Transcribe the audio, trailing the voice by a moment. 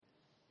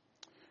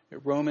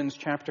Romans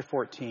chapter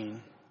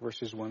 14,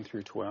 verses 1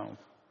 through 12.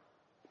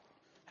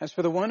 As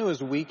for the one who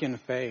is weak in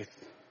faith,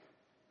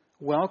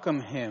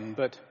 welcome him,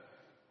 but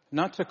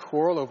not to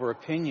quarrel over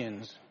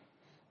opinions.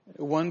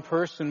 One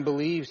person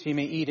believes he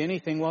may eat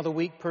anything, while the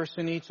weak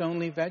person eats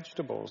only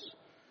vegetables.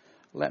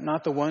 Let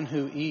not the one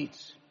who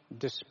eats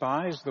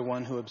despise the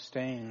one who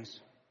abstains.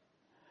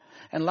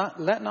 And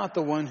let not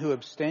the one who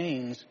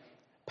abstains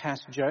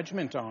pass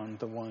judgment on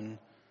the one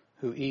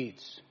who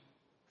eats,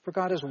 for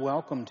God has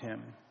welcomed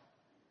him.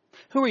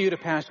 Who are you to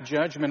pass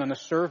judgment on a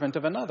servant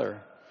of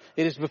another?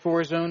 It is before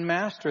his own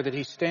master that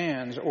he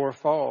stands or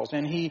falls,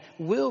 and he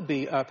will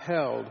be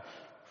upheld,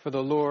 for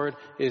the Lord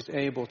is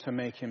able to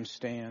make him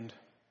stand.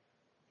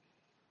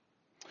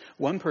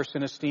 One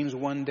person esteems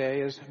one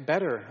day as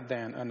better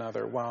than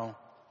another, while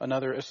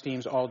another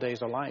esteems all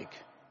days alike.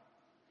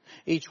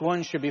 Each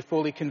one should be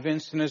fully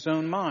convinced in his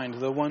own mind.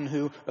 The one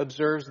who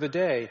observes the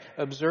day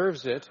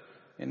observes it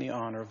in the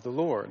honor of the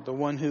Lord. The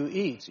one who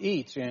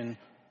eats in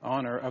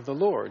honor of the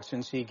Lord,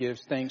 since he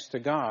gives thanks to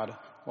God,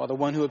 while the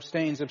one who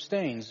abstains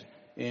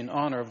in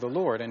honor of the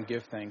Lord and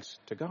give thanks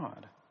to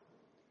God.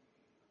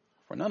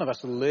 For none of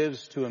us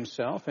lives to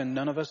himself, and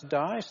none of us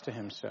dies to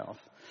himself.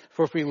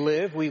 For if we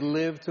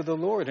live to the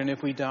Lord, and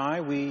if we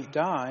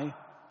die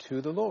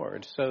to the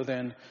Lord. So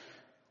then,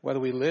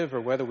 whether we live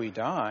or whether we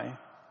die,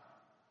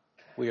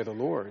 we are the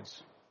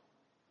Lord's.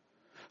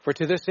 For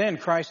to this end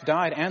Christ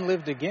died and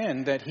lived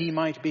again, that he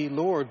might be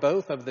Lord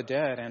both of the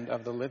dead and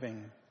of the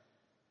living.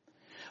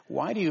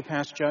 Why do you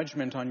pass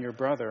judgment on your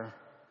brother?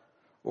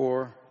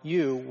 Or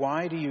you,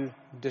 why do you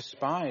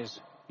despise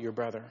your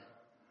brother?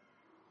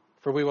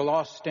 For we will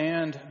all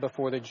stand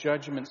before the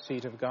judgment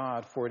seat of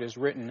God, for it is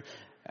written,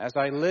 As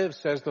I live,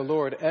 says the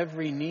Lord,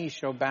 every knee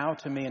shall bow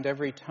to me and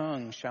every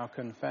tongue shall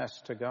confess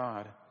to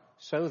God.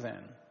 So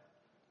then,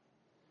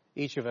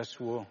 each of us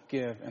will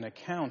give an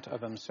account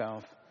of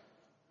himself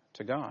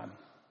to God.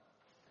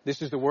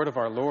 This is the word of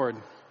our Lord.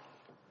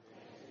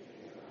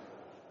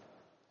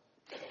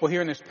 Well,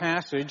 here in this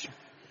passage,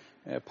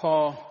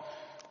 Paul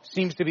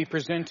seems to be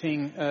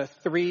presenting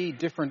three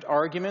different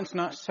arguments,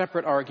 not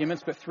separate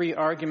arguments, but three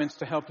arguments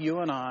to help you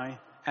and I,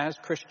 as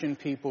Christian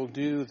people,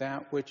 do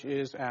that which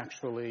is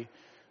actually,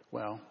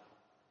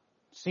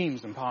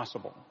 seems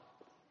impossible.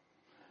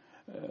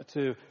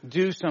 To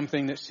do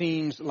something that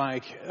seems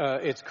like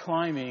it's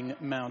climbing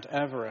Mount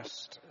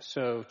Everest,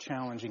 so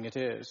challenging it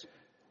is.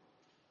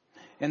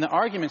 And the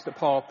arguments that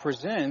Paul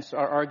presents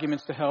are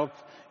arguments to help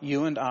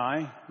you and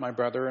I, my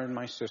brother and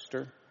my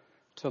sister,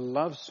 to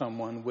love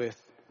someone with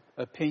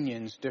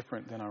opinions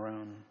different than our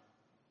own.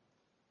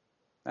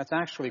 That's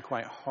actually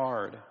quite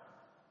hard.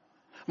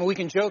 We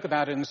can joke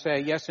about it and say,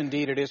 yes,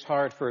 indeed, it is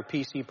hard for a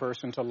PC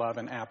person to love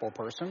an Apple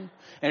person,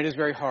 and it is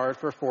very hard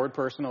for a Ford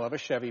person to love a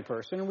Chevy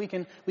person, and we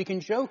can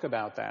joke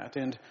about that,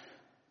 and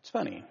it's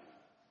funny.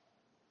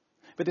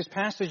 But this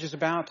passage is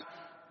about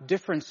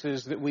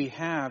differences that we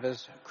have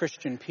as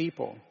Christian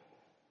people.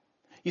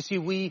 You see,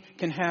 we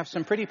can have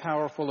some pretty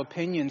powerful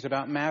opinions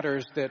about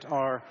matters that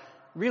are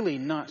really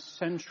not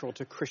central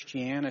to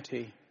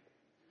Christianity.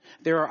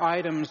 There are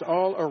items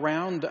all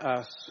around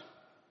us,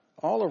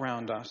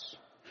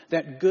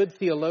 that good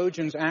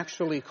theologians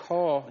actually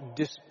call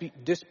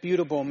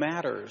disputable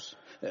matters,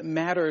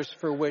 matters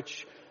for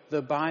which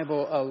the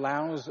Bible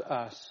allows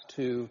us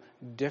to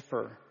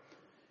differ,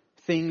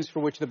 things for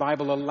which the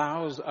Bible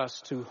allows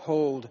us to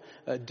hold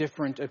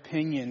different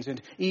opinions.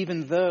 And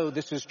even though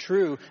this is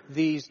true,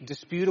 these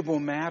disputable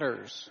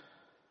matters,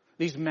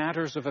 these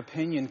matters of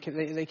opinion,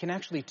 they can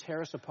actually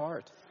tear us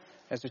apart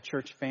as a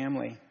church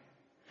family.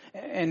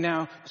 And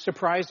now,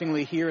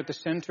 surprisingly, here at the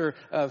center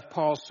of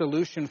Paul's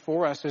solution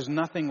for us is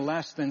nothing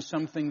less than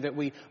something that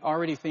we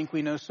already think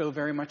we know so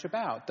very much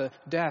about, the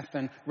death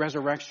and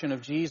resurrection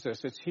of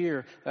Jesus. It's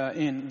here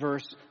in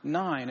verse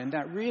 9, and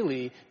that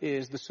really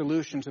is the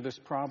solution to this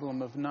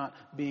problem of not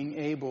being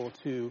able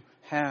to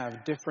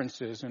have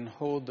differences and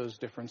hold those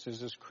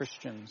differences as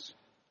Christians.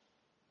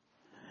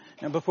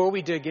 Now, before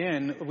we dig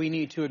in, we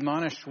need to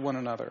admonish one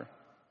another.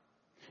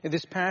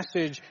 This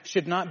passage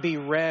should not be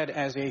read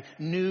as a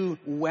new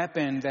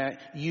weapon that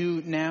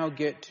you now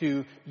get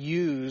to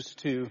use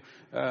to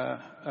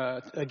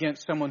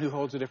against someone who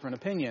holds a different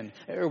opinion.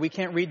 Or we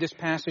can't read this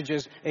passage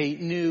as a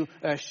new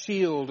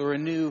shield or a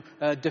new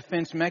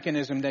defense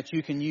mechanism that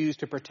you can use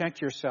to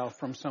protect yourself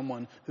from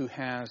someone who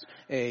has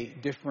a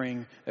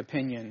differing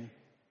opinion.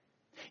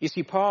 You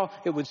see, Paul,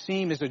 it would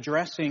seem, is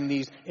addressing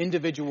these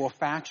individual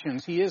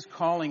factions. He is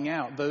calling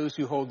out those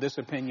who hold this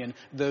opinion,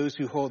 those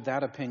who hold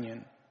that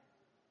opinion.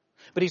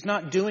 But he's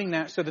not doing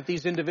that so that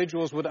these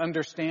individuals would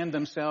understand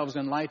themselves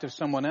in light of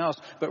someone else,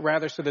 but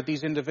rather so that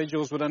these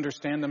individuals would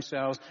understand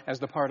themselves as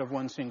the part of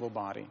one single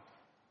body,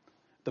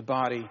 the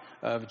body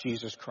of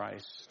Jesus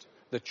Christ,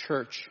 the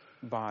church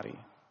body.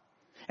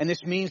 And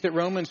this means that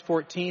Romans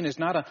 14 is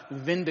not a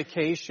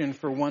vindication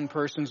for one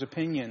person's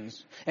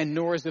opinions, and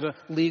nor is it a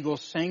legal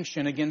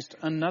sanction against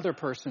another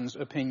person's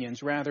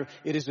opinions. Rather,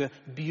 it is a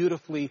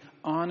beautifully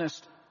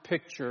honest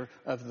picture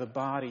of the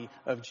body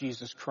of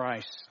Jesus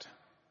Christ.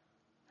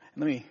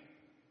 Let me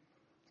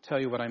tell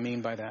you what I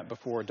mean by that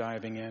before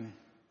diving in.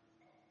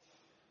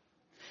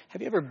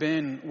 Have you ever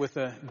been with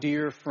a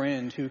dear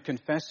friend who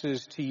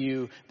confesses to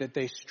you that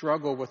they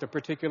struggle with a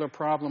particular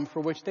problem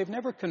for which they've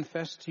never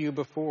confessed to you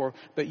before,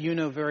 but you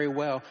know very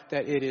well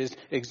that it is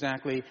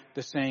exactly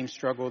the same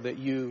struggle that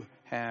you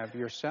have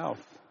yourself?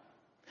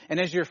 And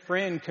as your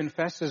friend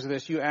confesses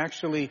this, you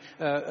actually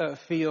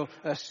feel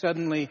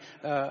suddenly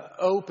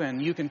open.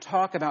 You can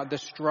talk about the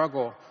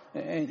struggle,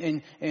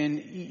 and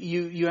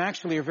you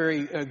actually are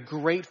very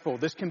grateful.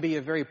 This can be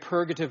a very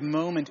purgative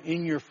moment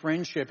in your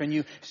friendship. And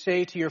you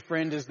say to your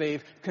friend, as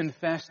they've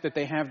confessed that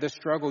they have this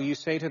struggle, you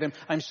say to them,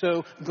 "I'm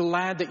so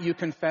glad that you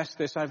confessed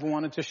this. I've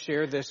wanted to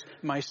share this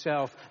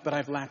myself, but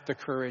I've lacked the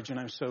courage. And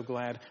I'm so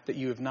glad that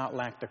you have not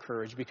lacked the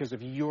courage. Because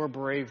of your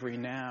bravery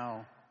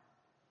now,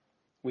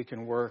 we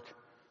can work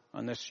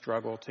on this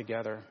struggle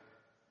together."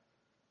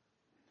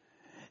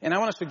 And I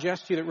want to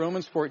suggest to you that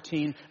Romans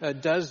 14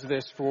 does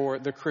this for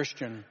the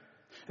Christian.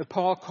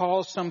 Paul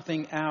calls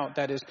something out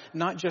that is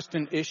not just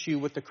an issue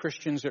with the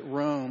Christians at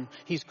Rome.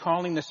 He's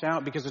calling this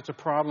out because it's a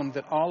problem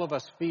that all of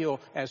us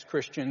feel as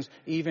Christians,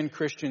 even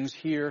Christians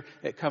here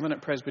at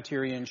Covenant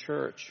Presbyterian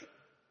Church.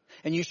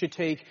 And you should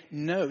take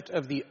note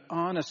of the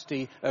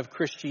honesty of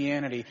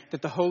Christianity,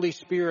 that the Holy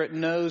Spirit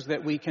knows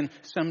that we can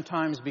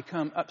sometimes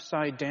become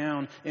upside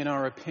down in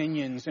our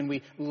opinions, and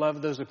we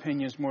love those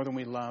opinions more than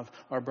we love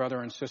our brother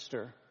and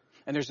sister.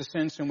 And there's a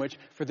sense in which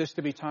for this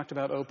to be talked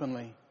about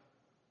openly,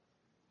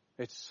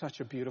 it's such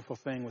a beautiful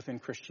thing within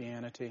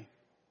Christianity.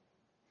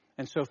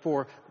 And so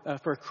for a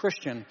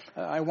Christian,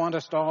 I want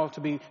us all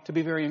to be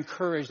very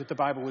encouraged that the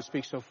Bible would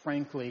speak so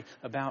frankly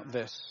about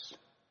this.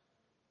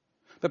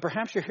 But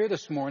perhaps you're here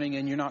this morning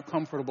and you're not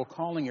comfortable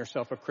calling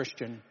yourself a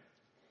Christian.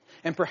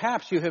 And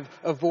perhaps you have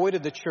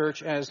avoided the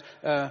church as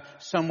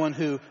someone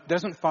who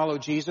doesn't follow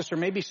Jesus, or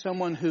maybe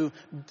someone who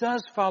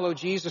does follow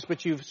Jesus,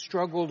 but you've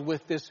struggled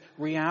with this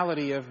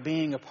reality of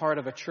being a part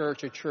of a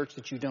church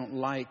that you don't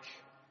like.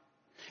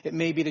 It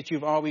may be that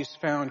you've always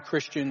found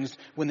Christians,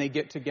 when they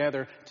get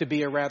together, to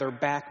be a rather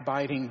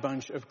backbiting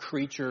bunch of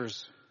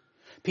creatures.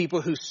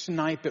 People who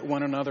snipe at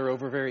one another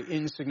over very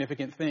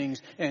insignificant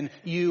things. And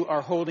you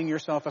are holding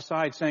yourself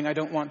aside saying, "I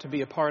don't want to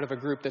be a part of a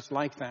group that's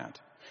like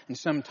that." And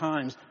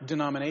sometimes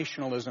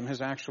denominationalism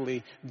has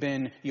actually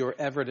been your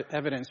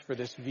evidence for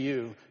this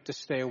view, to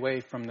stay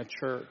away from the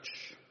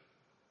church.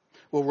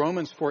 Well,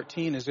 Romans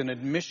 14 is an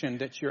admission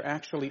that you're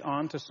actually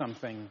onto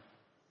something.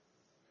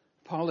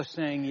 Paul is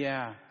saying,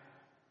 yeah,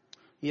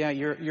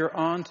 you're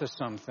onto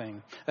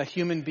something.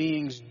 Human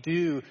beings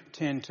do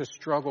tend to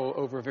struggle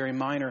over very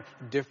minor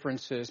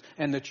differences,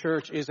 and the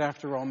church is,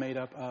 after all, made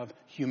up of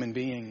human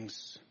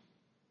beings.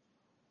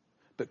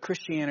 But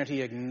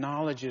Christianity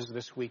acknowledges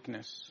this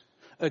weakness,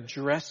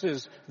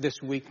 addresses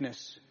this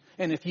weakness.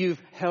 And if you've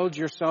held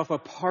yourself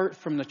apart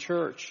from the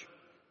church,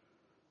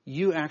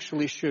 you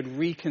actually should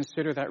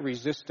reconsider that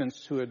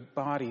resistance to a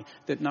body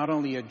that not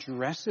only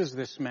addresses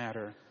this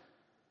matter,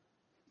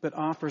 but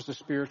offers a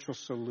spiritual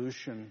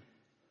solution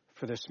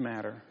for this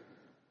matter.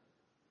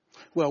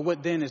 Well,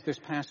 what then is this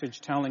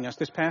passage telling us?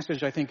 This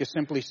passage, I think, is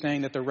simply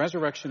saying that the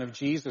resurrection of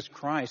Jesus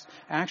Christ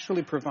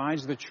actually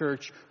provides the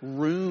church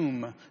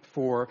room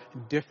for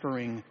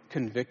differing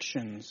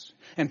convictions.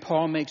 And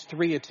Paul makes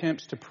 3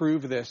 attempts to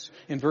prove this.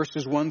 In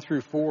verses 1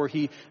 through 4,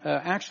 he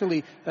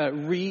actually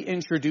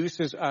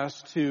reintroduces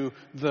us to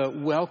the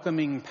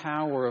welcoming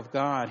power of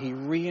God. He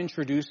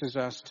reintroduces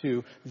us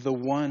to the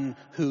one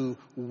who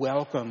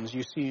welcomes.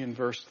 You see in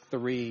verse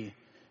 3.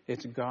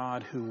 It's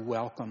God who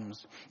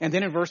welcomes. And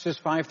then in verses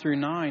 5 through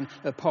 9,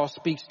 Paul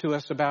speaks to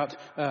us about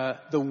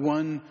the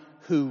one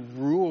who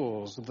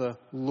rules. The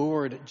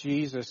Lord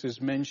Jesus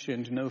is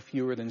mentioned no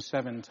fewer than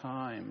 7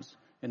 times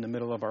in the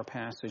middle of our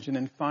passage. And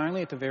then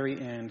finally, at the very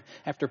end,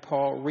 after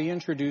Paul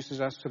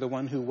reintroduces us to the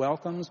one who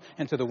welcomes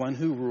and to the one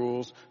who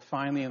rules,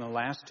 finally in the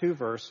last 2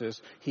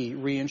 verses, he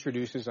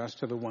reintroduces us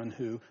to the one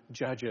who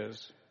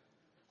judges.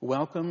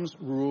 Welcomes,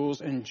 rules,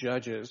 and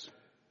judges.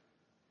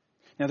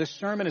 Now, this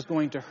sermon is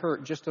going to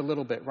hurt just a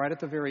little bit right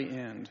at the very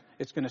end.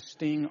 It's going to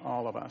sting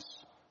all of us.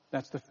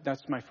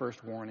 That's my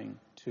first warning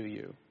to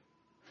you.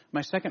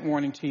 My second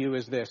warning to you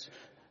is this.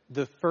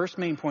 The first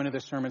main point of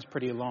this sermon is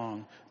pretty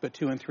long, but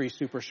 2 and 3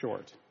 super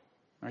short.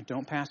 All right,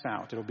 don't pass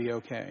out. It'll be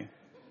okay.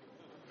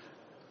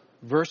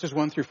 Verses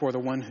 1 through 4, the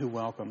one who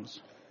welcomes.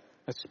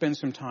 Let's spend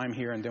some time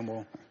here, and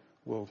then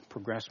we'll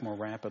progress more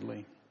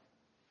rapidly.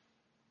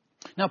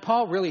 Now,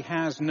 Paul really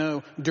has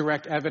no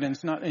direct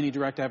evidence, not any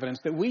direct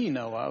evidence that we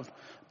know of,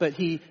 but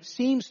he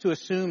seems to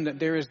assume that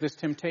there is this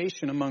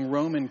temptation among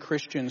Roman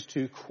Christians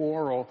to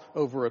quarrel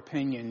over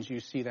opinions.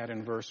 You see that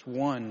in verse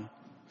 1.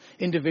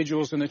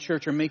 Individuals in the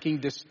church are making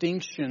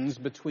distinctions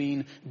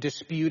between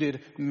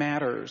disputed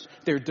matters.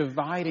 They're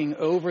dividing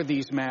over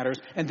these matters,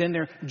 and then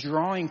they're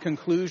drawing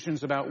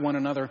conclusions about one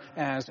another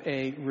as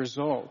a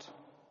result.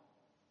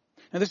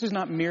 Now, this is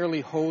not merely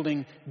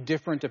holding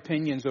different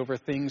opinions over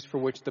things for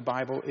which the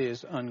Bible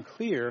is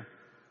unclear.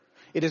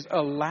 It is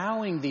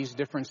allowing these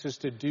differences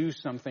to do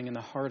something in the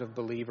heart of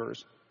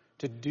believers,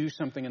 to do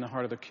something in the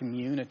heart of the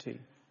community.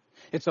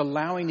 It's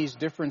allowing these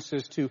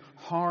differences to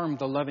harm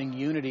the loving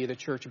unity of the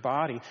church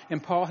body.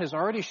 And Paul has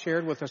already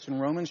shared with us in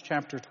Romans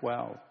chapter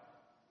 12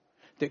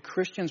 that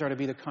Christians are to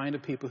be the kind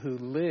of people who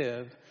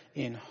live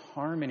in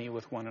harmony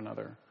with one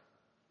another.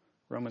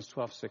 Romans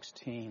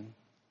 12:16.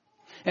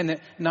 And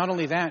that not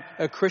only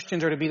that,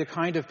 Christians are to be the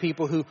kind of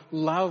people who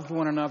love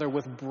one another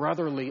with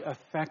brotherly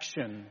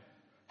affection.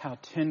 How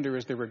tender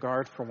is the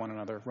regard for one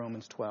another,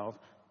 Romans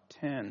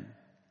 12:10.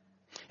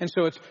 And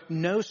so it's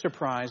no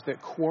surprise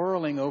that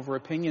quarreling over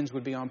opinions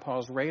would be on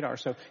Paul's radar.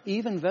 So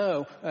even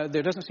though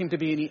there doesn't seem to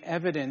be any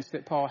evidence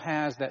that Paul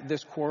has that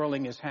this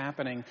quarreling is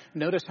happening,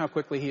 notice how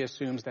quickly he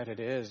assumes that it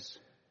is.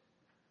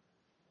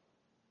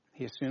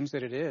 He assumes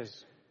that it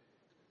is.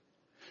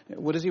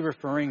 What is he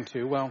referring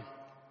to? Well,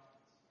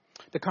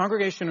 the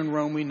congregation in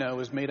Rome, we know,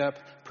 is made up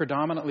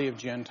predominantly of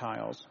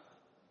Gentiles.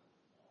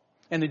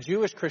 And the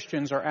Jewish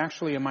Christians are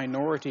actually a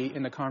minority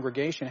in the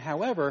congregation.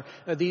 However,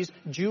 these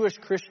Jewish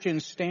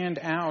Christians stand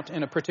out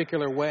in a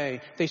particular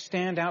way. They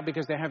stand out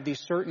because they have these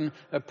certain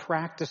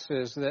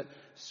practices that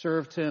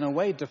serve to, in a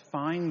way,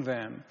 define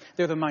them.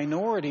 They're the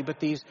minority, but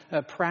these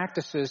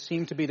practices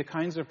seem to be the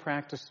kinds of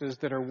practices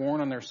that are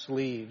worn on their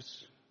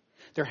sleeves.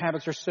 Their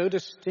habits are so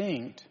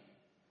distinct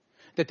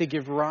that they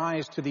give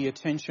rise to the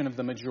attention of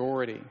the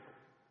majority.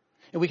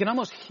 And we can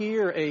almost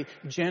hear a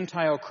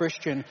Gentile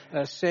Christian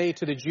say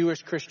to the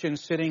Jewish Christian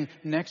sitting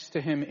next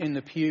to him in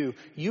the pew,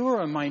 "You are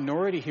a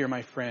minority here,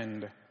 my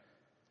friend,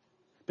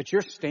 but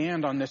your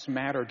stand on this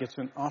matter gets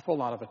an awful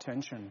lot of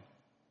attention.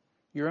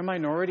 You're a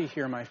minority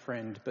here, my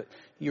friend, but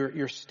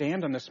your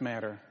stand on this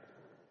matter,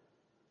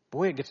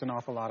 boy, it gets an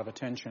awful lot of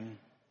attention."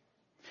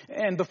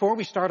 And before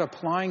we start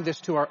applying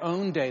this to our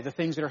own day, the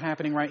things that are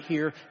happening right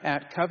here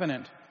at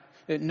Covenant,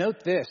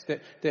 note this,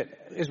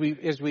 that as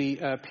we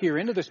peer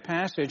into this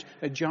passage,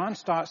 John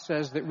Stott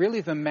says that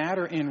really the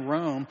matter in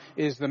Rome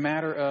is the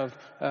matter of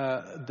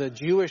the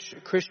Jewish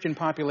Christian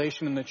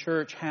population in the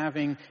church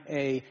having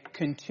a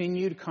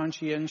continued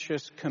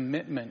conscientious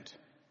commitment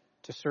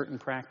to certain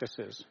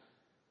practices.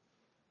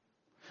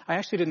 I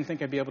actually didn't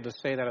think I'd be able to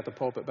say that at the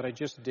pulpit, but I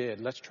just did.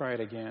 Let's try it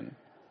again.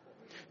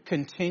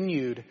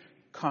 Continued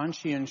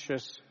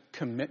conscientious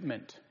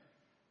commitment.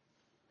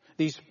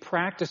 These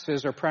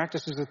practices are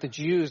practices that the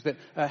Jews that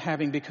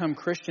having become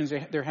Christians,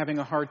 they're having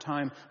a hard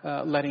time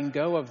letting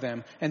go of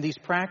them. And these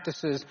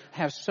practices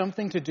have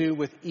something to do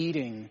with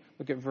eating.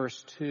 Look at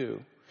verse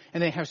 2.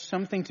 And they have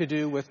something to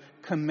do with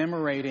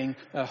commemorating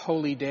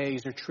holy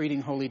days or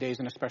treating holy days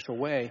in a special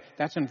way.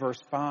 That's in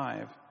verse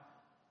 5.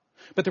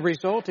 But the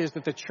result is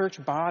that the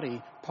church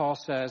body, Paul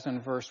says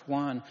in verse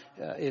 1,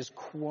 is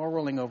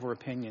quarreling over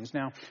opinions.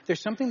 Now,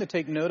 there's something to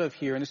take note of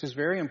here, and this is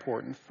very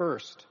important.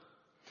 First,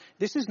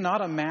 this is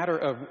not a matter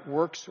of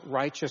works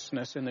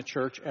righteousness in the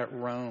church at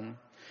Rome.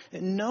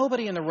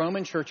 Nobody in the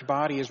Roman church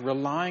body is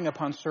relying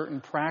upon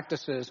certain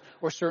practices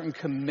or certain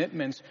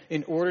commitments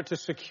in order to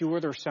secure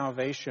their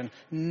salvation.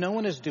 No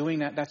one is doing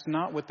that. That's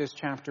not what this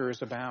chapter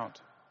is about.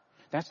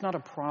 That's not a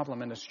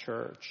problem in this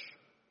church.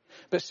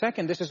 But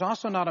second, this is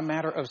also not a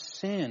matter of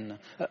sin,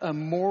 a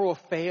moral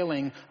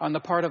failing on the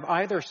part of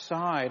either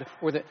side,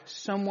 or that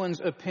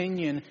someone's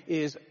opinion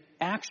is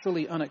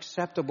actually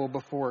unacceptable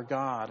before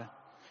God.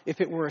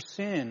 If it were a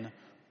sin,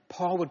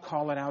 Paul would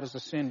call it out as a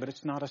sin, but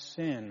it's not a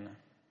sin.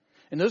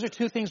 And those are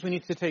two things we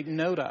need to take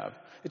note of.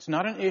 It's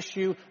not an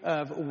issue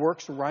of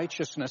works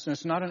righteousness, and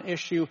it's not an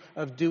issue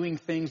of doing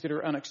things that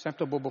are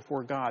unacceptable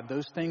before God.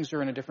 Those things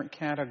are in a different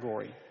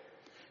category.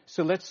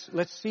 So let's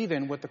see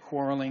then what the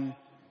quarreling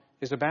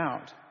is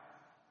about.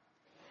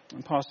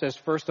 And Paul says,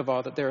 first of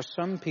all, that there are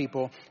some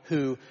people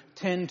who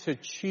tend to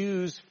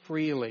choose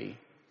freely.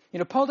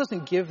 Paul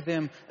doesn't give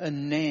them a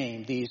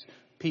name, these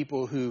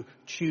people who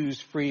choose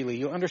freely.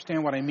 You'll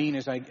understand what I mean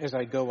as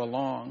I go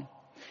along.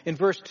 In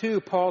verse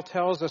 2, Paul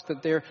tells us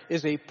that there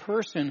is a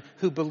person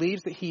who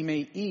believes that he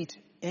may eat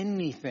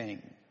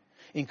anything,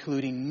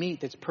 including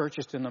meat that's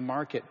purchased in the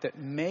market that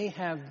may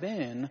have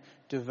been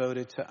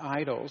devoted to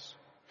idols.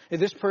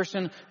 This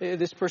person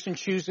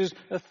chooses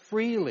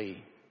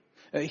freely.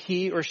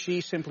 He or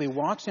she simply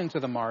walks into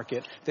the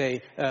market.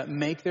 They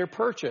make their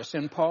purchase.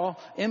 And Paul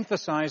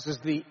emphasizes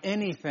the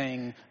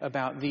anything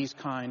about these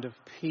kind of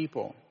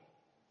people.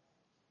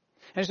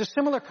 And there's a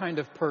similar kind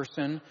of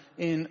person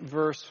in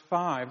verse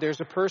 5.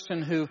 There's a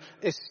person who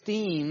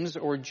esteems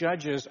or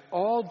judges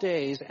all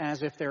days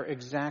as if they're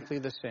exactly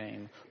the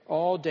same,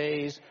 all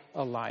days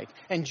alike.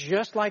 And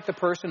just like the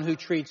person who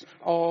treats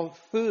all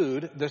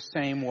food the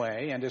same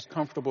way and is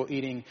comfortable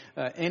eating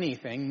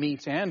anything,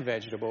 meats and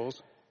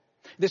vegetables,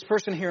 this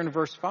person here in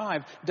verse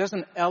 5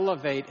 doesn't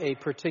elevate a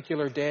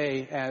particular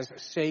day as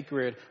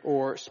sacred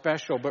or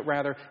special, but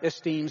rather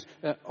esteems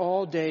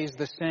all days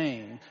the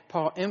same.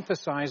 Paul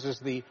emphasizes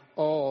the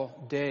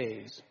all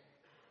days.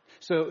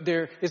 So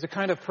there is a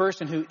kind of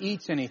person who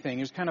eats anything.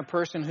 There's a kind of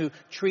person who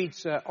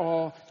treats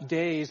all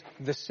days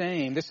the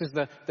same. This is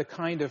the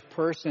kind of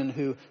person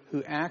who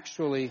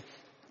actually,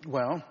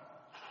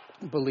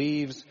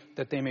 believes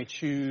that they may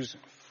choose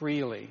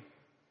freely.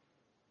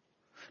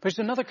 But there's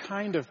another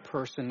kind of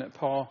person that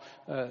Paul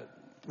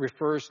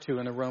refers to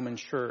in the Roman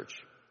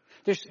church.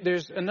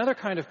 There's another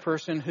kind of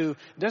person who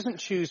doesn't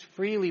choose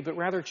freely, but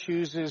rather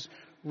chooses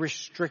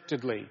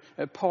restrictedly.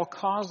 Paul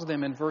calls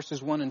them in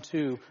verses 1 and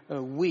 2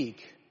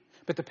 weak.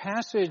 But the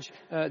passage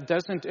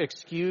doesn't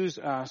excuse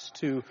us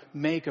to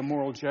make a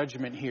moral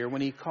judgment here.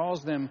 When he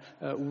calls them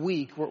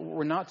weak,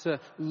 we're not to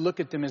look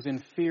at them as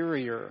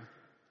inferior.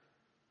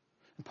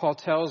 Paul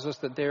tells us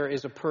that there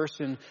is a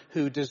person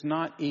who does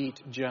not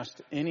eat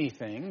just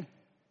anything,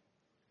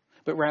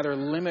 but rather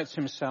limits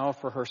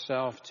himself or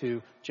herself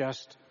to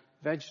just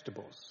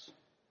vegetables.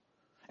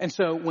 And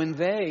so when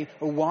they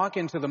walk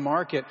into the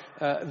market,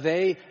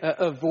 they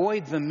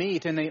avoid the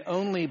meat and they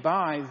only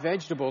buy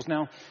vegetables.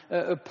 Now,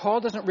 Paul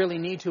doesn't really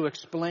need to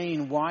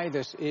explain why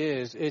this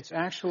is. It's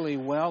actually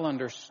well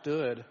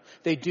understood.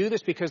 They do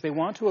this because they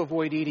want to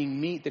avoid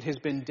eating meat that has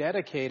been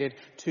dedicated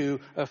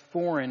to a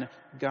foreign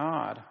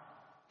god.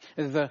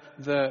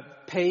 The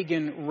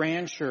pagan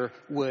rancher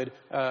would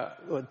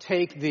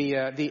take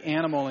the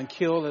animal and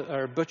kill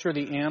or butcher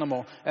the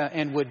animal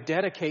and would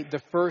dedicate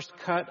the first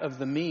cut of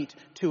the meat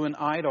to an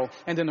idol,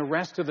 and then the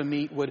rest of the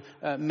meat would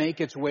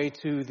make its way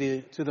to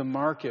the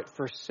market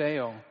for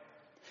sale.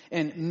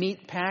 And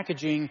meat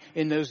packaging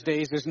in those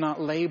days is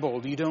not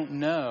labeled. You don't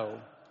know.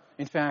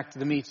 In fact,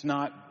 the meat's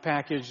not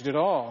packaged at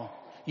all.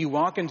 You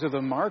walk into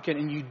the market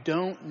and you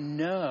don't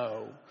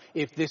know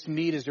if this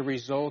meat is a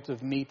result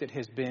of meat that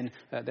has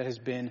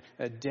been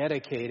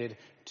dedicated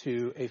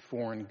to a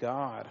foreign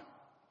god.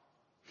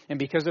 And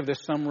because of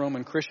this, some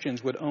Roman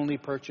Christians would only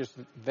purchase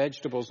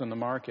vegetables in the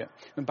market.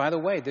 And by the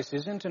way, this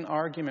isn't an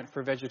argument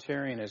for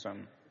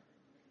vegetarianism.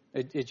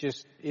 It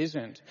just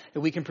isn't.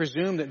 We can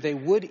presume that they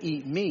would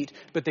eat meat,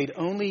 but they'd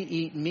only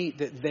eat meat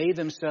that they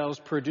themselves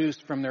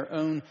produced from their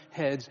own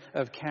heads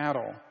of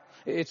cattle.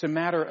 It's a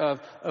matter of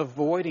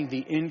avoiding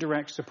the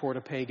indirect support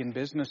of pagan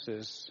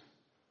businesses.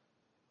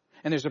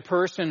 And there's a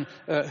person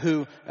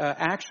who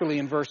actually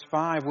in verse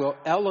 5 will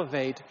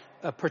elevate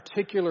a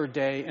particular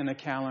day in the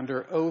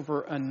calendar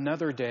over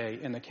another day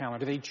in the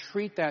calendar. They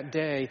treat that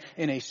day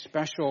in a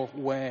special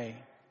way.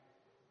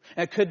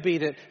 It could be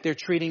that they're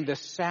treating the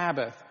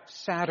Sabbath,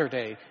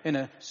 Saturday, in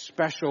a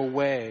special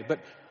way.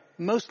 But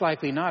most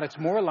likely not. It's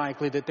more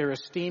likely that they're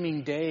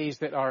esteeming days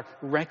that are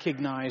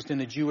recognized in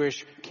the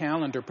Jewish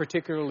calendar,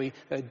 particularly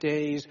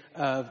days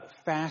of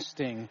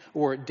fasting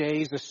or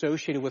days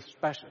associated with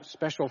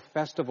special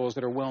festivals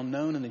that are well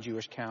known in the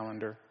Jewish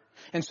calendar.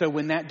 And so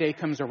when that day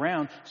comes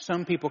around,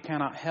 some people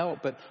cannot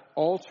help but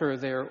alter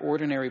their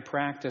ordinary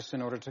practice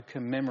in order to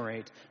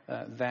commemorate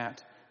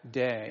that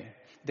day.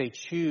 They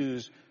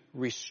choose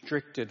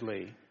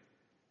restrictedly.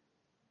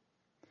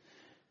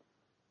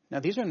 Now,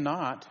 these are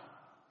not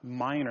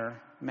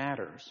minor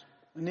matters.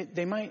 And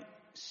they might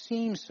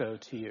seem so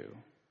to you.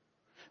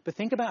 But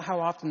think about how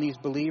often these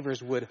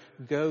believers would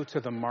go to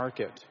the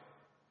market.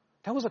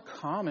 That was a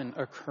common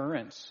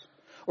occurrence.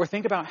 Or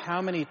think about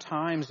how many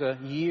times a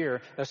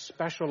year a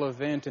special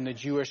event in the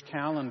Jewish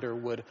calendar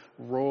would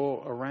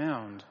roll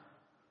around.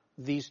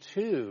 These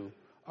too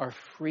are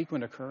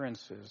frequent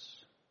occurrences.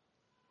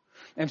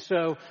 And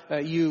so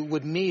you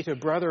would meet a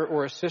brother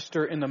or a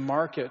sister in the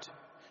market,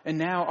 and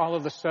now all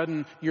of a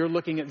sudden you're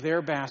looking at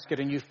their basket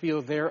and you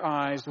feel their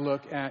eyes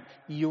look at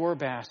your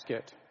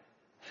basket.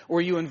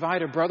 Or you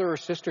invite a brother or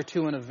sister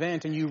to an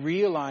event and you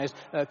realize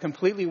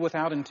completely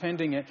without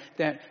intending it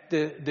that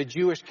the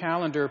Jewish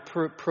calendar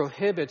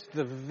prohibits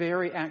the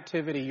very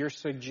activity you're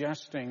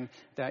suggesting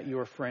that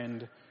your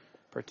friend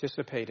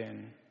participate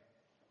in.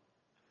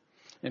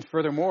 And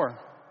furthermore,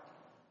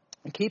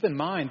 keep in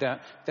mind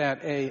that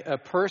a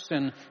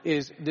person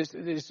is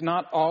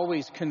not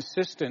always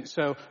consistent.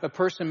 So a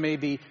person may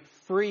be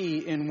free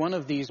in one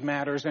of these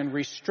matters and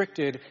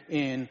restricted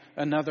in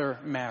another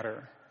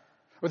matter.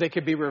 Or they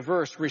could be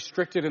reversed,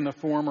 restricted in the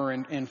former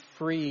and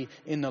free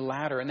in the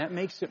latter. And that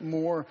makes it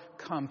more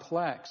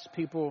complex.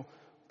 People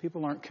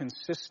aren't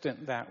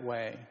consistent that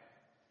way.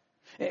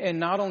 And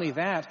not only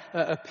that,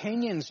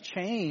 opinions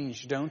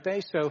change, don't they?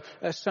 So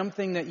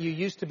something that you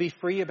used to be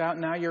free about,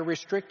 now you're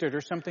restricted.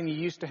 Or something you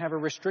used to have a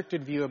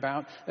restricted view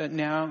about,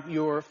 now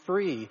you're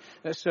free.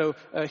 So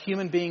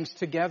human beings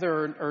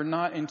together are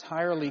not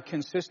entirely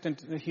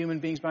consistent. Human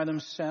beings by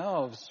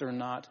themselves are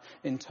not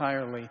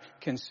entirely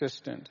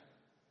consistent.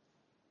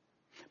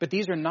 But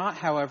these are not,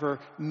 however,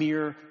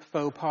 mere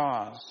faux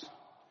pas.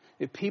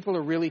 If people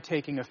are really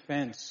taking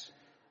offense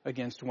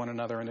against one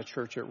another in the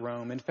church at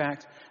Rome. In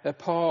fact,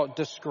 Paul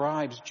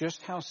describes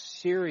just how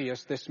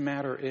serious this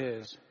matter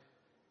is.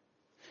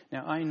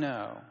 Now, I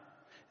know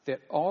that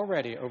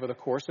already over the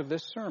course of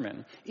this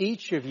sermon,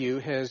 each of you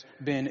has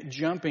been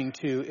jumping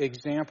to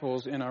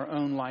examples in our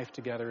own life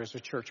together as a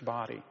church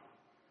body.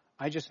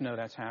 I just know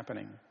that's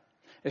happening.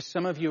 As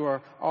some of you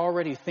are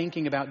already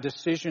thinking about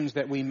decisions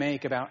that we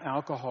make about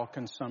alcohol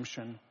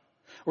consumption,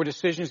 or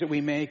decisions that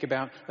we make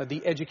about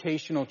the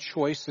educational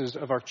choices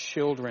of our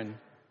children,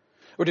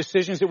 or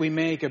decisions that we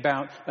make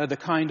about the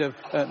kind of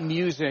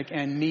music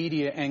and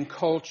media and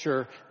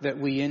culture that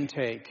we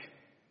intake,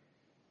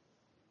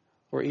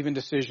 or even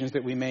decisions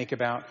that we make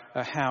about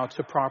how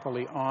to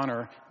properly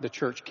honor the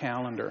church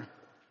calendar.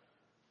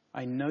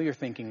 I know you're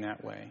thinking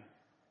that way.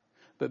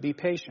 but be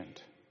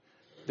patient.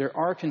 There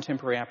are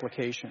contemporary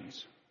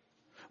applications.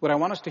 What I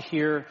want us to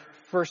hear,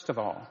 first of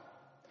all,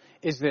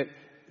 is that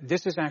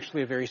this is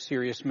actually a very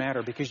serious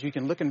matter, because you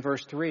can look in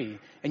verse 3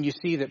 and you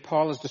see that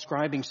Paul is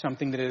describing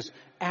something that is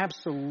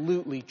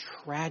absolutely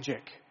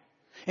tragic.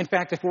 In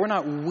fact, if we're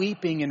not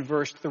weeping in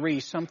verse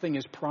 3, something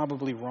is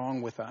probably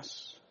wrong with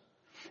us.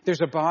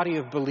 There's a body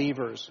of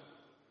believers,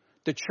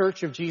 the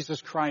church of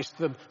Jesus Christ,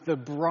 the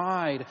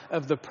bride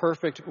of the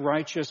perfect,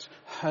 righteous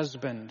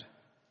husband.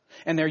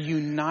 And they're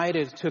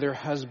united to their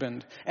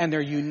husband, and they're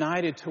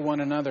united to one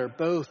another,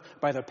 both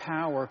by the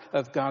power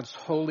of God's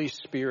Holy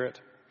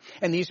Spirit.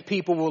 And these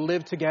people will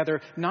live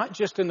together, not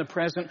just in the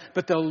present,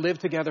 but they'll live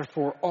together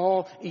for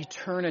all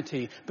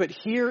eternity. But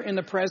here in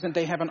the present,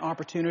 they have an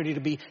opportunity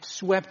to be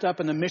swept up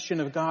in the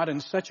mission of God in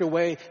such a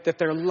way that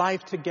their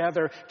life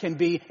together can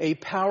be a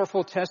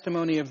powerful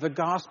testimony of the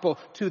gospel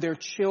to their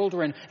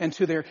children and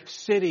to their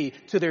city,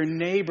 to their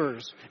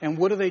neighbors. And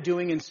what are they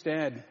doing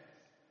instead?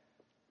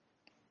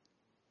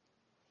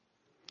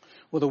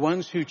 Well, the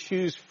ones who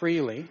choose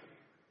freely,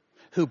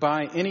 who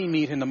buy any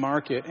meat in the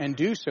market and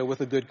do so with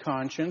a good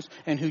conscience,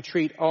 and who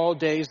treat all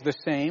days the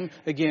same,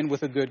 again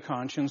with a good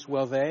conscience,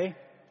 well,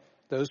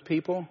 those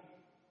people,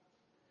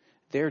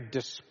 they're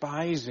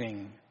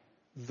despising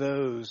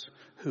those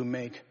who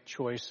make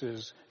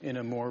choices in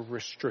a more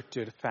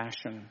restricted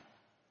fashion.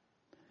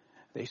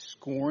 They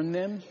scorn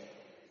them,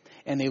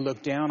 and they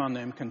look down on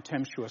them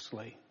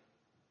contemptuously.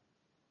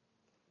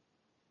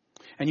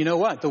 And you know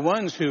what? The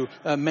ones who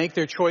make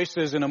their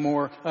choices in a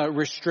more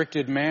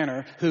restricted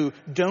manner, who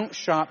don't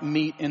shop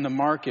meat in the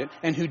market,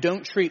 and who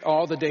don't treat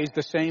all the days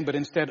the same, but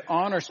instead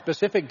honor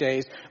specific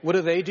days, what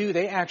do?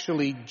 They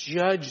actually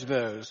judge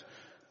those,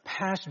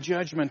 pass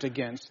judgment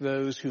against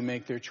those who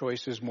make their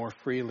choices more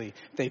freely.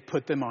 They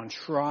put them on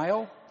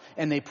trial,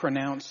 and they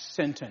pronounce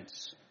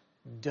sentence.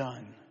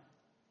 Done.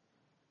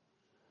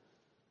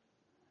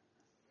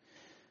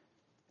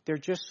 They're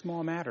just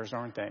small matters,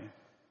 aren't they?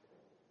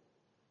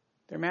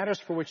 They're matters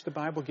for which the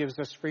Bible gives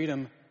us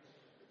freedom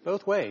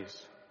both ways.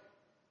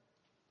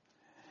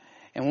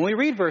 And when we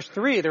read verse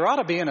 3, there ought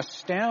to be an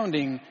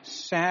astounding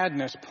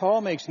sadness.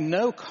 Paul makes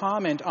no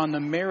comment on the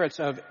merits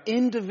of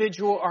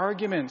individual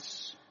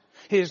arguments.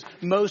 His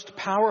most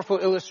powerful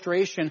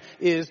illustration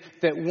is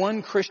that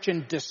one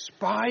Christian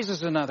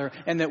despises another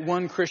and that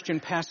one Christian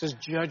passes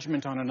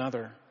judgment on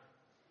another.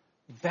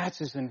 That's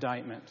his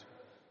indictment.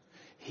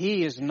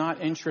 He is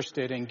not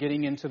interested in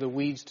getting into the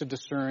weeds to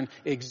discern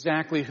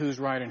exactly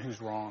who's right and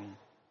who's wrong.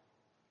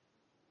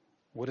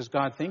 What does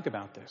God think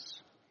about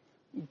this?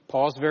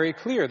 Paul's very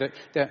clear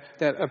that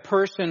a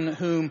person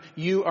whom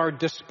you are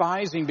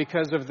despising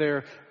because of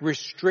their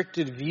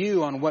restricted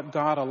view on what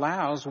God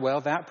allows, well,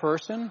 that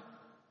person,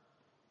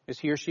 is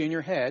he or she in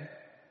your head?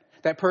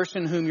 That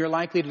person whom you're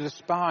likely to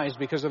despise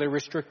because of their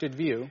restricted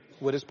view,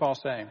 what does Paul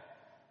say?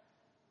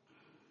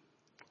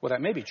 Well, that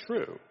may be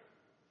true,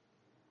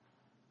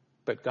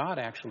 but God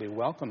actually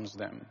welcomes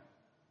them.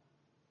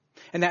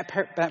 And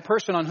that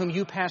person on whom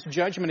you pass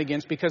judgment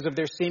against because of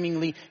their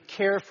seemingly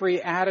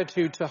carefree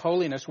attitude to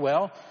holiness,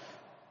 well,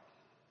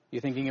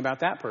 you're thinking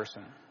about that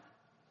person.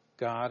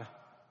 God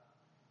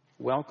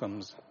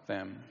welcomes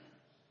them.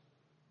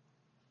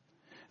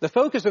 The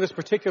focus of this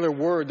particular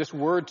word, this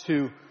word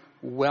to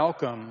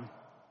welcome,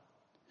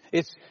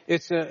 it's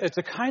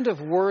a kind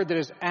of word that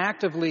is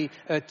actively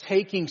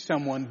taking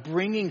someone,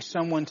 bringing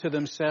someone to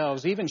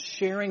themselves, even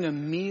sharing a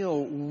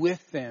meal with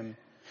them.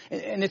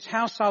 And it's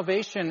how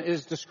salvation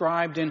is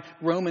described in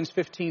Romans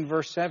 15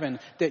 verse 7,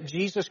 that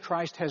Jesus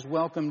Christ has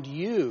welcomed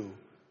you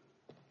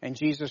and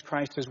Jesus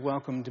Christ has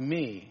welcomed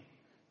me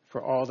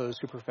for all those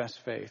who profess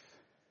faith.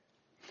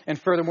 And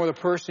furthermore, the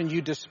person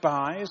you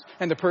despise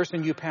and the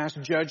person you pass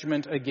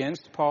judgment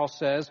against, Paul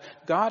says,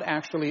 God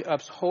actually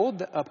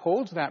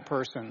upholds that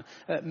person,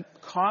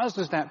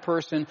 causes that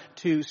person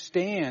to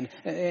stand.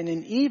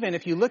 And even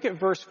if you look at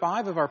verse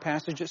 5 of our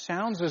passage, it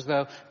sounds as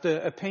though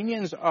the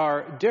opinions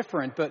are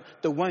different, but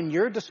the one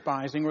you're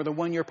despising or the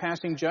one you're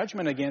passing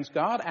judgment against,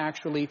 God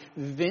actually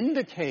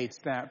vindicates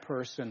that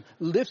person,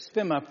 lifts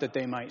them up that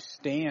they might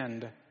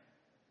stand.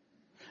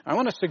 I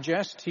want to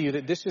suggest to you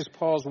that this is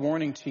Paul's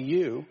warning to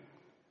you.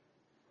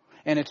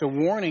 And it's a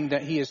warning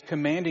that he is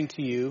commanding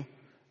to you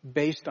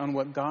based on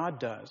what God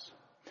does.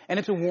 And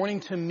it's a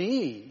warning to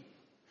me,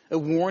 a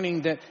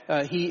warning that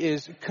he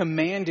is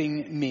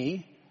commanding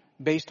me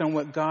based on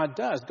what God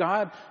does.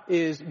 God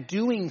is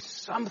doing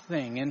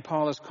something, and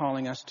Paul is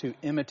calling us to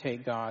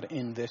imitate God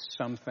in this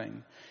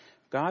something.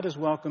 God has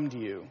welcomed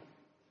you,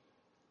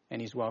 and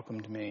he's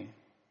welcomed me.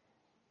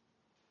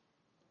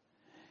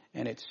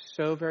 And it's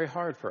so very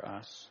hard for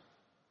us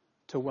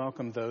to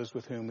welcome those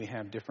with whom we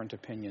have different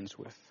opinions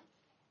with.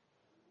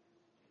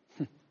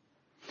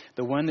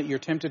 The one that you're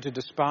tempted to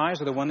despise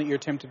or the one that you're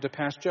tempted to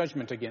pass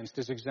judgment against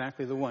is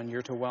exactly the one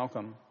you're to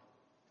welcome.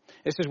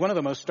 This is one of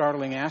the most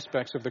startling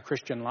aspects of the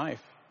Christian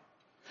life.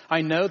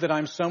 I know that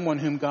I'm someone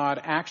whom God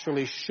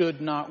actually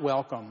should not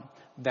welcome.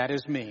 That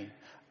is me.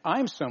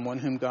 I'm someone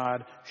whom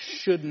God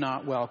should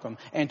not welcome.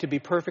 And to be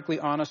perfectly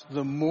honest,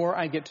 the more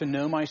I get to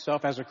know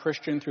myself as a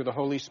Christian through the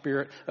Holy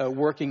Spirit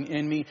working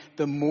in me,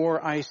 the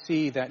more I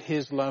see that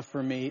his love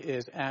for me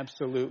is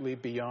absolutely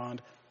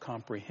beyond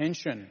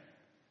comprehension.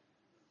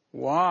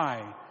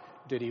 Why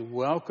did he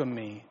welcome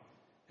me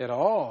at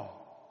all?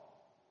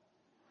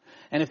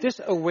 And if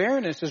this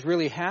awareness is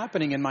really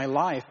happening in my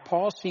life,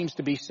 Paul seems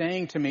to be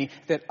saying to me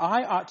that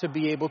I ought to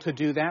be able to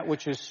do that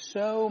which is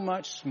so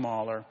much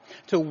smaller,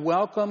 to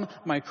welcome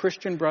my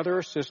Christian brother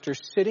or sister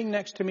sitting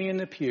next to me in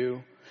the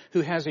pew who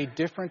has a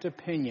different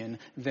opinion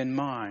than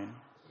mine.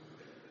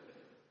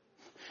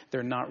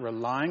 They're not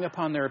relying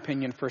upon their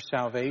opinion for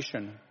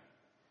salvation,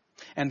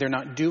 and they're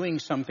not doing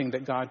something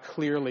that God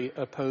clearly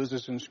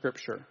opposes in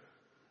Scripture.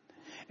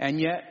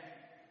 And yet,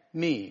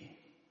 me,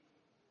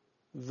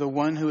 the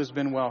one who has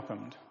been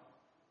welcomed,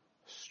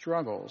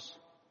 struggles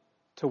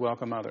to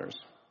welcome others.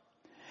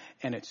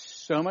 And it's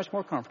so much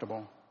more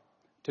comfortable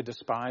to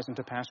despise and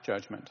to pass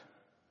judgment.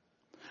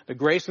 The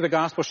grace of the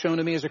gospel shown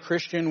to me as a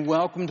Christian,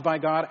 welcomed by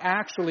God,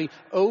 actually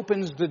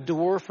opens the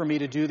door for me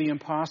to do the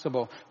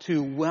impossible,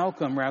 to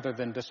welcome rather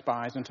than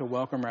despise and to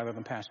welcome rather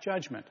than pass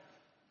judgment.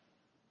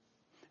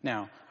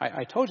 Now,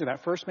 I told you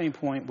that first main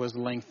point was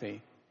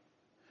lengthy.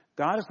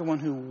 God is the one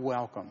who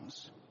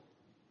welcomes.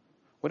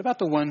 What about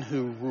the one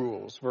who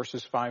rules,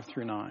 verses 5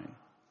 through 9?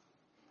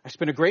 I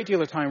spent a great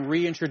deal of time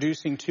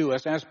reintroducing to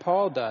us, as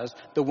Paul does,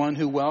 the one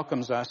who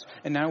welcomes us,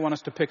 and now I want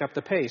us to pick up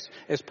the pace.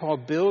 As Paul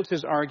builds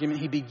his argument,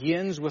 he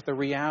begins with the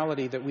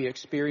reality that we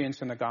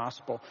experience in the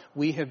gospel.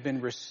 We have been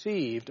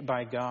received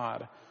by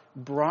God,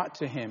 brought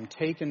to him,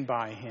 taken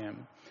by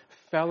him,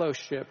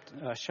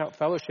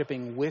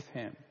 fellowshipping with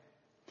him.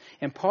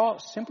 And Paul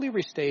simply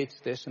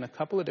restates this in a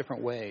couple of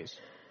different ways.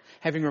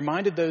 Having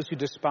reminded those who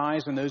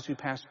despise and those who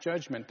pass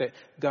judgment that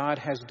God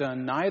has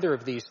done neither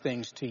of these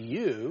things to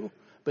you,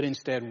 but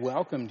instead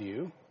welcomed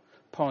you,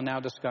 Paul now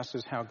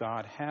discusses how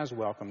God has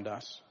welcomed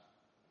us.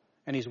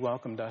 And he's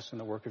welcomed us in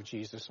the work of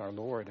Jesus our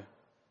Lord.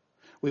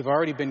 We've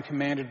already been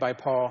commanded by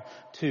Paul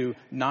to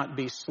not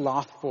be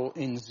slothful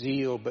in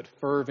zeal, but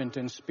fervent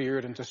in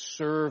spirit, and to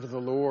serve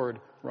the Lord,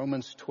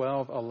 Romans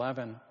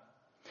 12:11.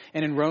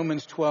 And in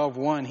Romans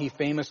 12:1, he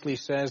famously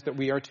says that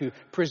we are to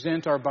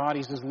present our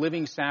bodies as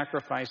living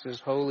sacrifices,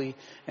 holy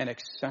and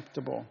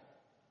acceptable.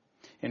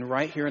 And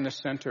right here in the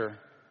center,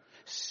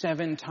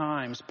 7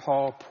 times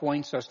Paul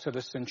points us to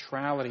the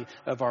centrality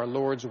of our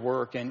Lord's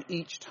work, and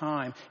each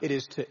time it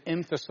is to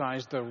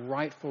emphasize the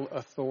rightful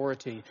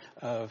authority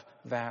of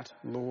that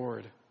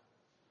Lord.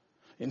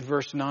 In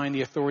verse 9,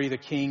 the authority of the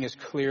king is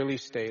clearly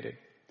stated.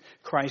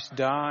 Christ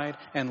died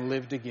and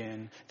lived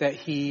again, that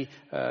he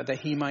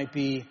might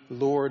be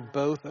Lord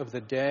both of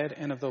the dead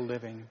and of the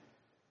living.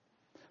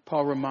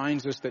 Paul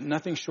reminds us that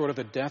nothing short of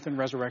the death and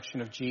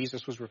resurrection of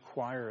Jesus was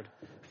required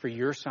for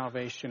your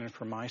salvation and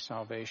for my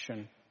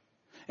salvation.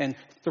 And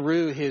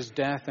through his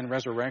death and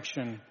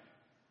resurrection,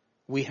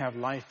 we have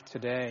life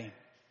today.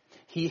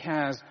 He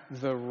has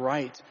the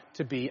right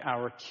to be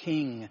our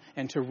king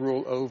and to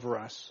rule over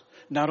us.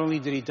 Not only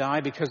did he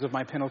die because of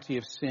my penalty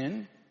of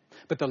sin,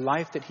 but the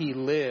life that he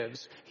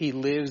lives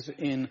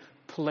in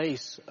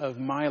place of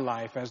my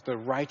life as the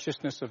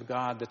righteousness of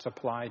God that's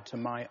applied to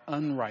my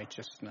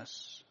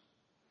unrighteousness.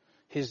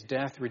 His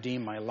death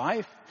redeemed my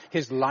life.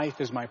 His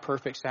life is my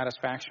perfect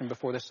satisfaction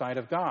before the sight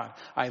of God.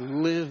 I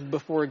live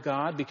before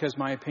God because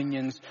my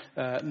opinions,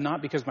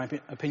 not because my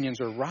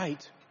opinions are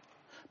right,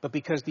 but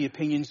because the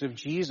opinions of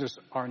Jesus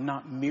are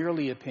not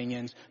merely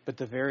opinions, but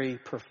the very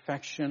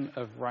perfection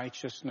of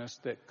righteousness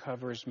that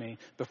covers me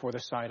before the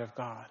sight of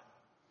God.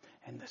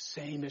 And the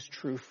same is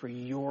true for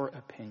your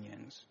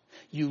opinions.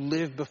 You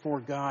live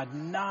before God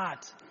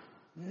not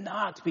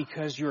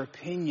because your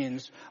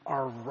opinions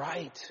are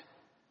right.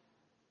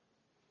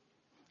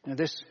 Now,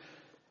 this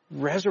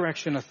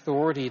resurrection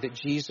authority that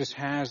Jesus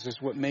has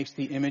is what makes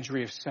the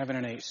imagery of 7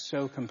 and 8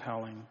 so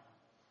compelling.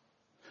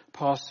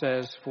 Paul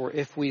says, for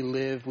if we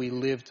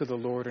live to the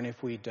Lord, and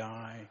if we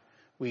die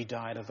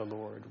to the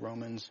Lord.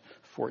 Romans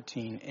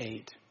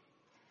 14:8.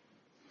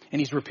 And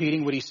he's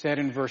repeating what he said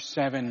in verse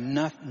 7.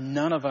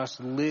 None of us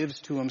lives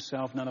to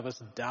himself. None of us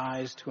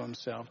dies to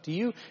himself. Do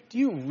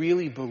you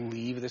really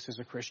believe this as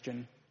a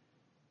Christian?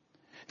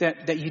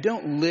 That you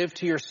don't live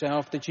to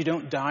yourself, that you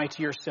don't die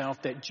to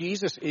yourself, that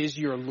Jesus is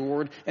your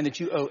Lord and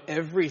that you owe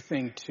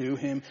everything to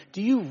him.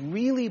 Do you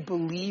really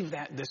believe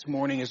that this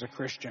morning as a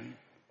Christian?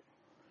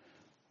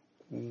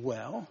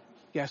 Well,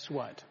 guess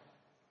what?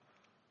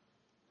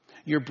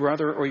 Your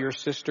brother or your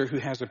sister who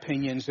has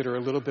opinions that are a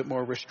little bit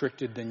more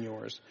restricted than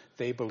yours,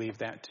 they believe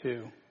that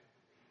too.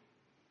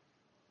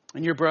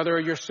 And your brother or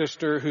your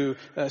sister who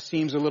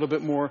seems a little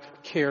bit more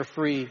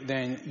carefree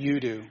than you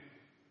do,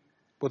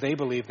 well, they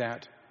believe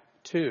that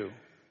too.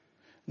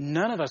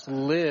 None of us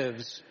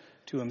lives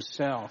to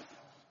himself.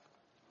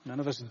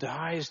 None of us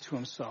dies to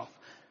himself.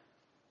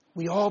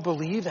 We all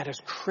believe that as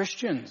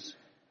Christians.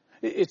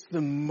 It's the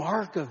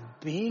mark of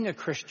being a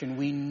Christian.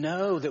 We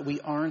know that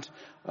we aren't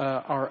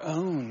our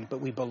own,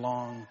 but we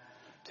belong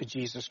to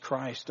Jesus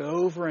Christ.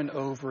 Over and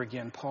over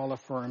again, Paul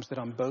affirms that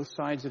on both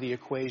sides of the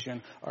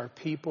equation are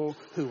people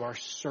who are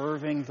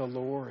serving the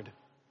Lord.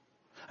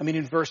 I mean,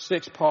 in verse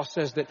 6, Paul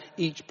says that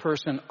each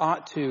person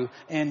ought to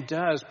and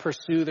does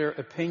pursue their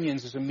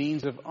opinions as a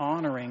means of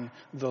honoring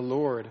the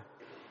Lord.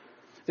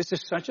 This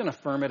is such an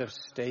affirmative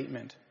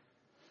statement.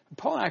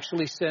 Paul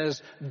actually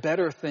says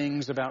better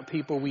things about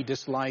people we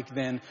dislike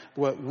than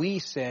what we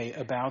say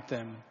about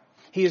them.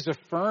 He is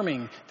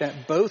affirming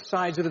that both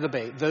sides of the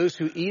debate, those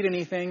who eat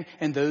anything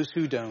and those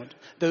who don't,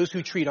 those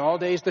who treat all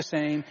days the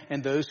same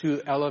and those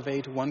who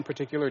elevate one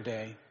particular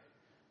day,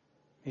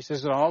 he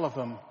says that all of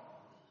them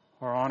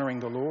are honoring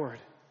the Lord.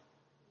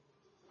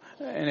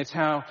 And it's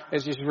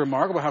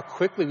remarkable how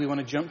quickly we want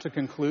to jump to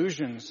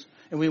conclusions.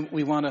 And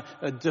we want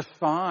to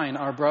define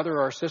our brother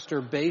or our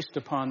sister based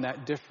upon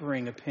that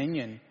differing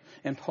opinion.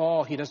 And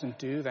Paul, he doesn't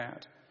do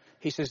that.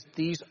 He says,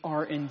 these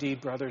are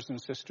indeed brothers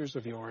and sisters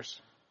of yours.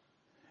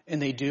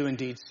 And they do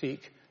indeed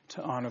seek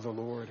to honor the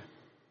Lord.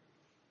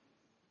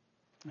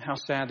 How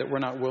sad that we're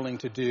not willing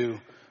to do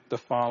the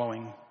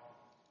following.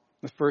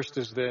 The first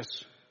is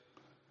this.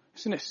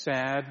 Isn't it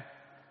sad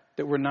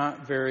that we're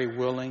not very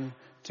willing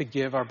to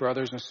give our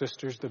brothers and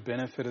sisters the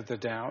benefit of the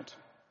doubt?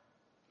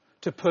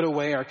 To put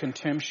away our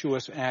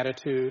contemptuous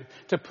attitude,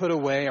 to put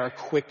away our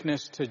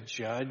quickness to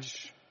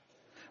judge.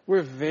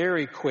 We're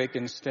very quick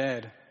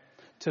instead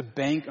to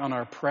bank on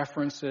our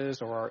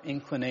preferences or our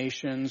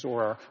inclinations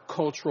or our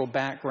cultural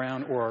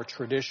background or our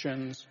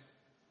traditions,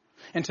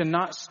 and to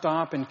not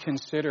stop and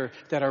consider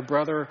that our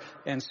brother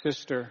and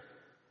sister,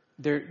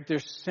 they're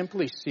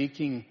simply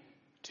seeking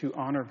to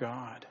honor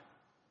God.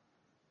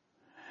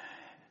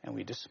 And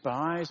we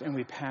despise and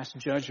we pass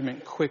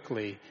judgment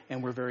quickly,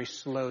 and we're very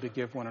slow to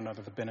give one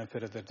another the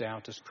benefit of the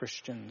doubt as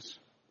Christians.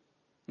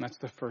 And that's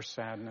the first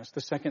sadness.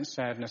 The second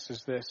sadness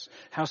is this: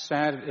 how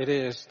sad it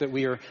is that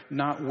we are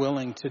not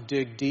willing to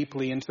dig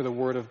deeply into the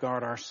Word of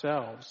God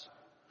ourselves,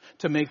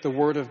 to make the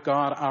Word of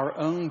God our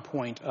own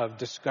point of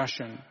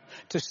discussion,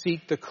 to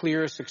seek the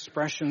clearest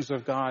expressions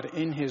of God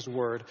in His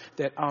Word,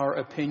 that our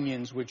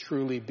opinions would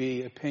truly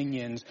be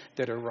opinions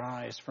that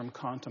arise from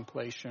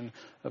contemplation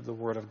of the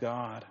Word of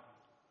God.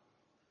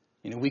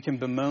 You know, we can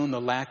bemoan the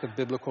lack of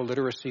biblical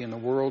literacy in the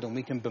world, and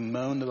we can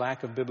bemoan the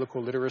lack of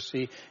biblical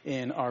literacy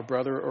in our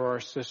brother or our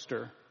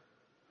sister.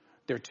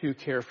 They're too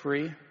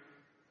carefree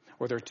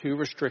or they're too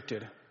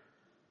restricted.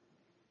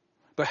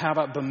 But how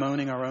about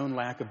bemoaning our own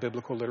lack of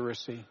biblical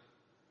literacy?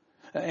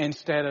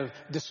 Instead of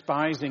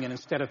despising and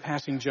instead of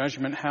passing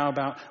judgment, how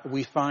about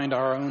we find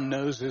our own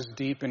noses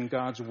deep in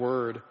God's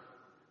Word,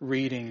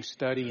 reading,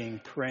 studying,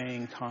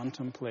 praying,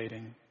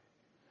 contemplating?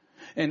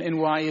 And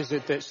why is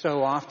it that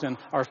so often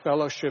our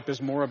fellowship is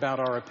more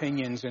about our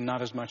opinions and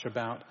not as much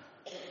about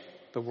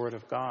the Word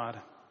of God?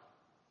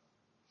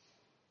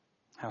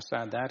 How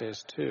sad that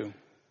is, too.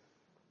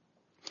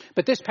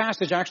 But this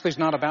passage actually is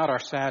not about our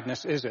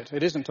sadness, is it?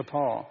 It isn't to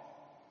Paul.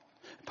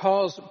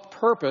 Paul's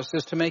purpose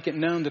is to make it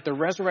known that the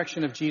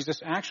resurrection of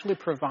Jesus actually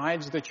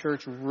provides the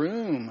church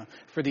room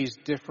for these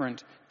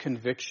different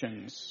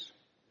convictions.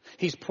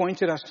 He's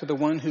pointed us to the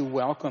one who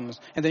welcomes,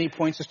 and then he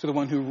points us to the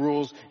one who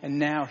rules, and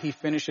now he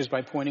finishes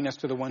by pointing us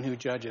to the one who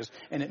judges.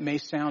 And it may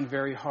sound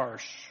very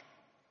harsh,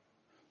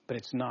 but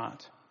it's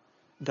not.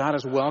 God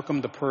has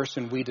welcomed the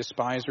person we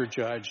despise or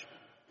judge.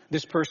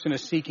 This person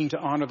is seeking to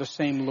honor the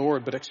same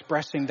Lord, but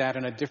expressing that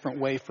in a different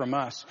way from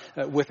us,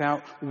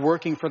 without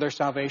working for their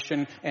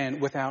salvation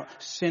and without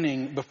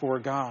sinning before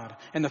God.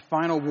 And the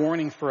final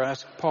warning for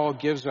us, Paul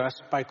gives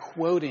us by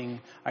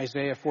quoting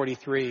Isaiah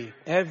 43,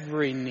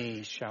 every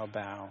knee shall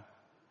bow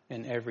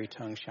and every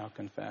tongue shall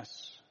confess.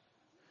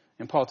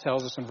 And Paul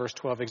tells us in verse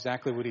 12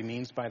 exactly what he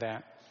means by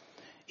that.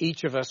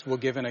 Each of us will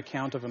give an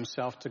account of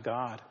himself to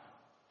God.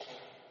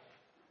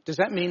 Does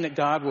that mean that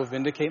God will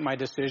vindicate my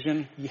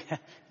decision?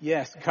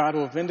 Yes, God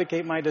will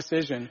vindicate my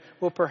decision.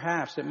 Well,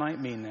 perhaps it might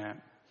mean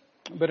that.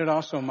 But it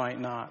also might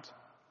not.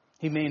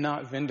 He may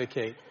not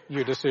vindicate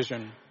your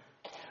decision.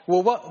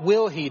 Well, what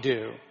will he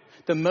do?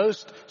 The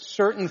most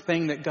certain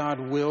thing that God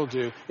will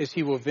do is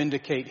he will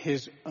vindicate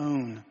his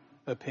own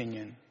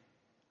opinion.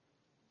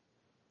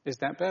 Is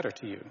that better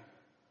to you?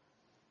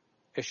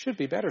 It should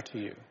be better to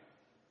you.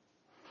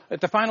 At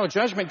the final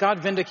judgment,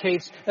 God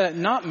vindicates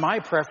not my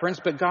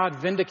preference, but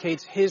God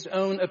vindicates his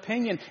own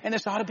opinion. And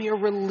this ought to be a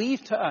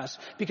relief to us,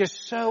 because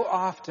so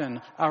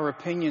often our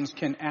opinions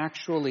can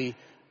actually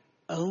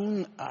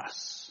own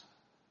us.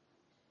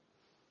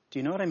 Do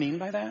you know what I mean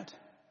by that?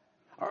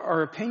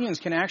 Our opinions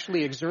can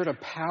actually exert a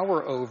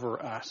power over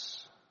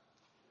us.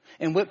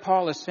 And what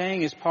Paul is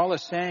saying,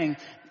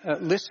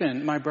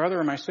 listen, my brother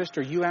or my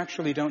sister, you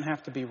actually don't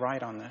have to be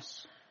right on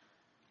this.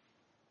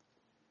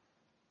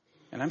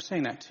 And I'm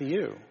saying that to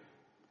you.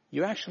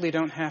 You actually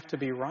don't have to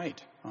be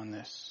right on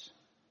this.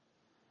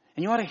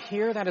 And you ought to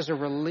hear that as a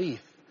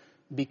relief,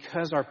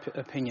 because our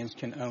opinions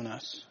can own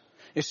us.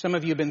 If some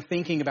of you have been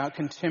thinking about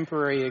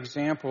contemporary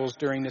examples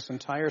during this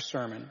entire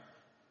sermon,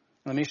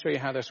 let me show you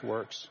how this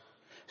works.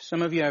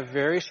 Some of you have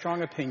very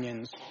strong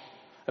opinions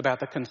about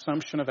the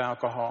consumption of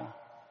alcohol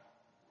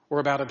or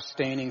about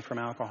abstaining from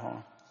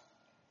alcohol.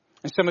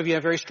 And some of you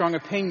have very strong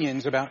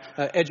opinions about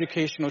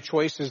educational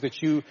choices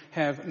that you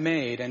have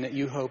made and that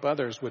you hope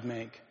others would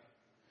make.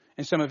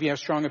 And some of you have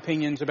strong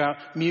opinions about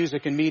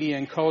music and media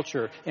and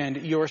culture and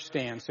your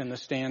stance and the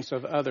stance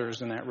of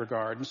others in that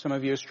regard. And some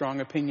of you have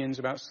strong opinions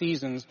about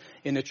seasons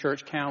in the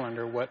church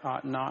calendar, what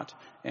ought not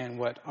and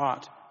what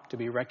ought to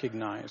be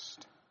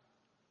recognized.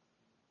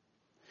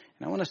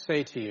 And I want to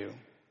say to you,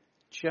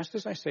 just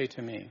as I say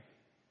to me,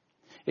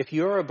 if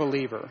you're a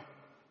believer,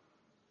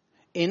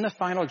 in the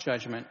final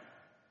judgment,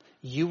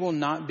 you will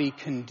not be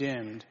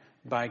condemned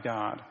by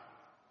God.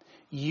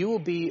 You will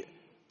be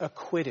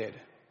acquitted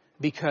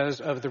because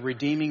of the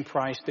redeeming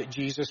price that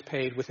Jesus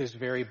paid with his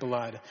very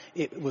blood.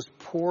 It was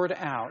poured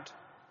out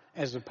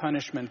as a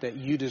punishment that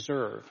you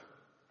deserve.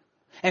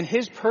 And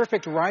his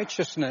perfect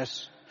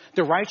righteousness,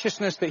 the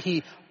righteousness that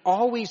he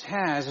always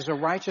has, is a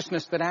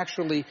righteousness that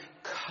actually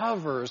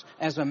covers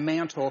as a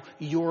mantle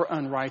your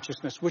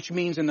unrighteousness, which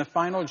means in the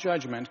final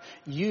judgment,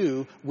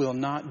 you will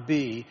not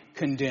be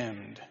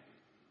condemned.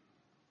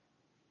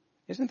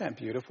 Isn't that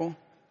beautiful?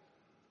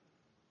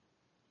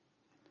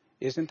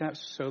 Isn't that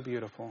so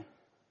beautiful?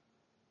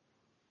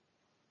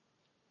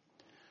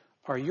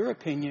 Are your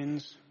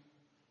opinions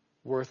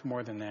worth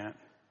more than that?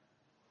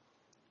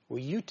 Will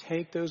you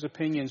take those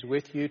opinions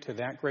with you to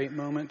that great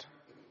moment?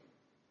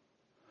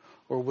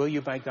 Or will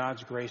you, by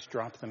God's grace,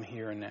 drop them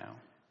here and now?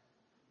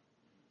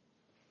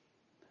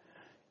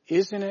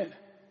 Isn't it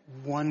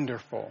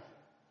wonderful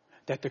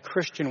that the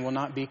Christian will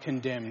not be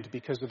condemned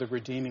because of the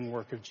redeeming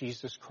work of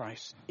Jesus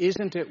Christ?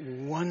 Isn't it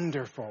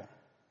wonderful?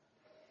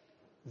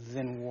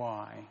 Then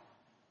why?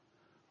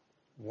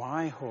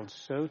 Why hold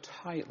so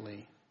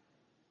tightly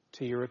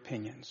to your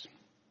opinions?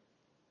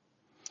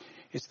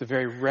 It's the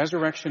very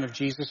resurrection of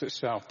Jesus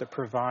itself that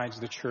provides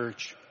the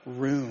church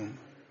room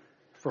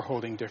for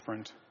holding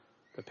different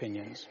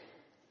opinions.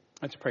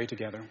 Let's pray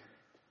together.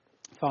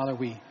 Father,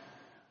 we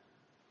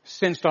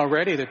sensed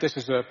already that this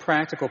is a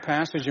practical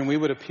passage, and we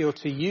would appeal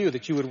to you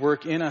that you would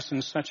work in us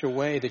in such a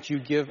way that you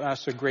give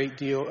us a great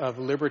deal of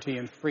liberty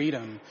and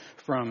freedom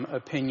from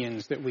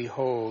opinions that we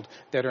hold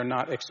that are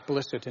not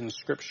explicit in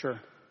Scripture.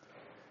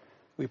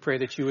 We pray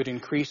that you would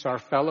increase our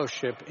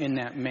fellowship in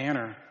that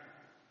manner,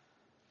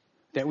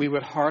 that we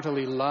would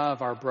heartily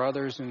love our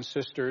brothers and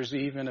sisters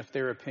even if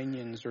their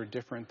opinions are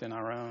different than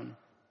our own.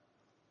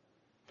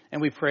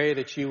 And we pray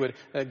that you would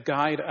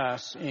guide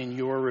us in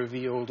your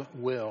revealed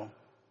will,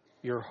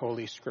 your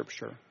holy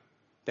Scripture,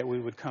 that we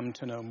would come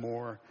to know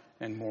more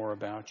and more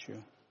about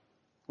you.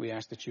 We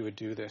ask that you would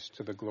do this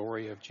to the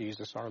glory of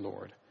Jesus our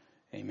Lord.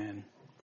 Amen.